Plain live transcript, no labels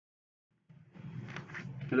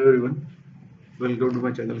Hello everyone, welcome to my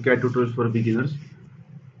channel CAD Tutorials for Beginners.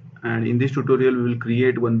 And in this tutorial we will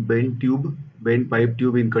create one bend pipe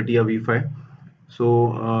tube in CATIA V5. So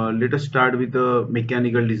let us start with the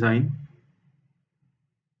mechanical design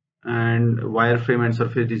and wireframe and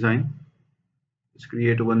surface design. Let's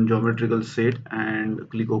create one geometrical set and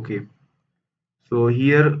click OK. So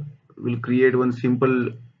here we'll create one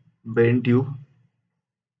simple bend tube.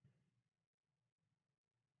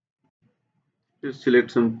 Just select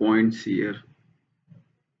some points here.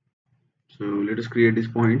 So let us create these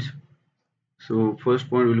points. So first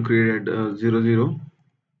point we'll create at 0 0.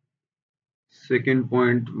 Second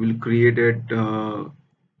point we'll create at 0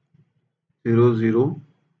 0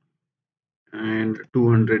 and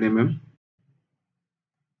 200 mm.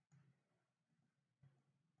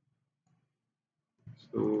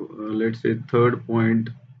 So let's say third point,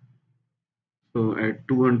 so at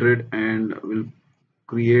 200, and we'll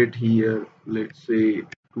create here, let's say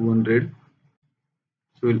 200.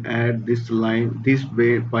 So we'll add this line, this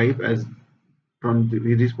pipe as from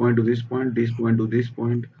this point to this point, this point to this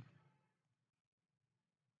point,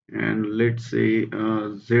 and let's say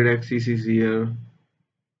z axis is here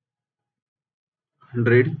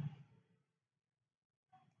 100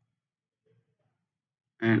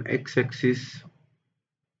 and x axis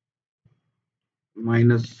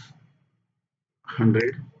minus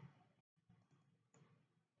 100.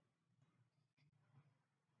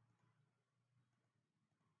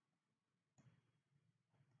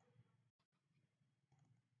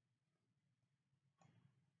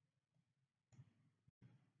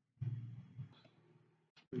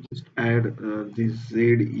 Just add this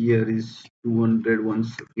z here is 200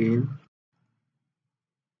 once again.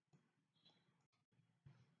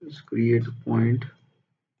 Just create a point.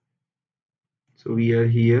 So we are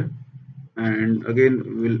here, and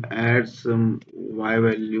again we'll add some y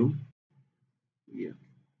value here.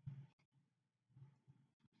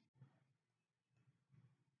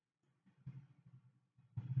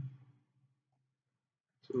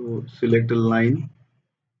 So select a line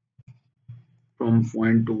from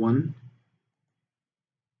point to 1,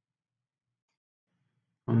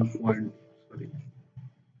 from point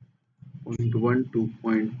 1 to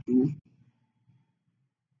point 2,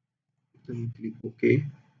 then click OK.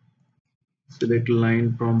 Select a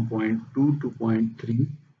line from point 2 to point 3,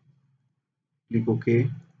 click OK.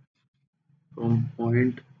 From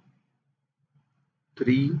point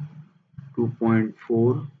 3 to point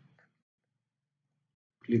 4,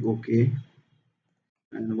 click OK.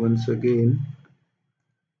 And once again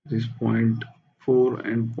this point 4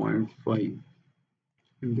 and point 5,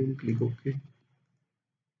 and then click OK.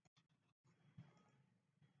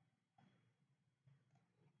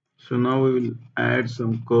 So now we will add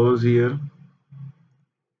some curves here.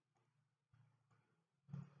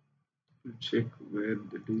 Check where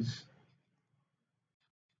it is.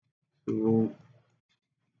 So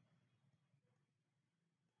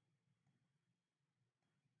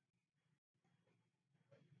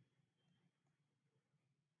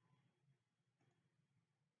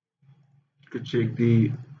to check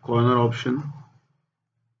the corner option,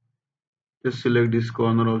 just select this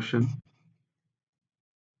corner option.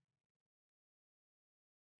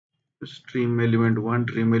 Just trim element 1,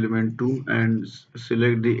 trim element 2, and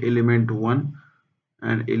select the element 1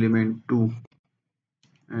 and element 2,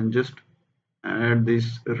 and just add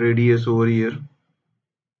this radius over here,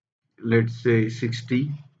 let's say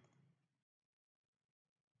 60.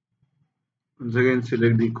 Once again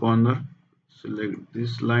select the corner, select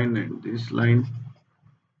this line and this line,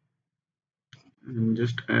 and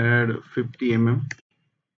just add 50 mm.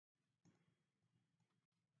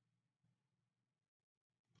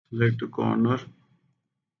 Select the corner,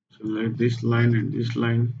 select this line and this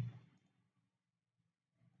line,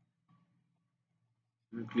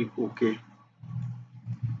 and click OK.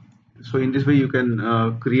 So in this way you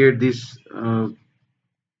can create this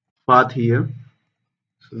path here.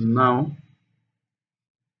 So now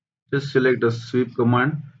just select the sweep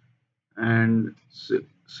command and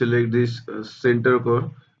select this center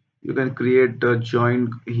curve. You can create a joint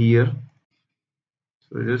here.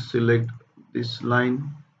 So just select this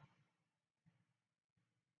line,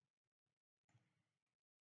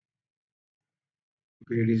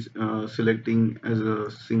 okay, it is selecting as a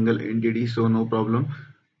single entity, so no problem,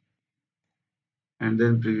 and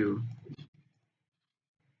then preview.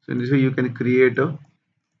 So in this way you can create a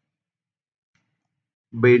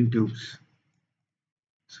bend tubes.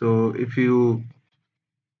 So if you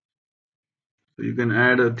can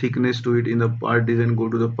add a thickness to it in the part design, go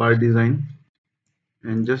to the part design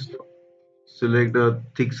and just select a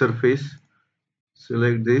thick surface,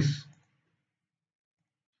 select this,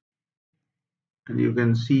 and you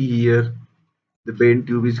can see here the paint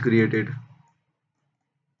tube is created.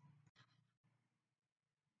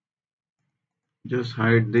 Just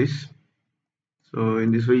hide this. So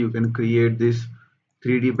in this way you can create this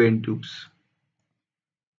 3D paint tubes.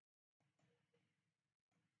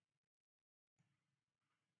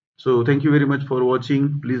 So thank you very much for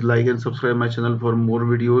watching. Please like and subscribe my channel for more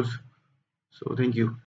videos. So thank you.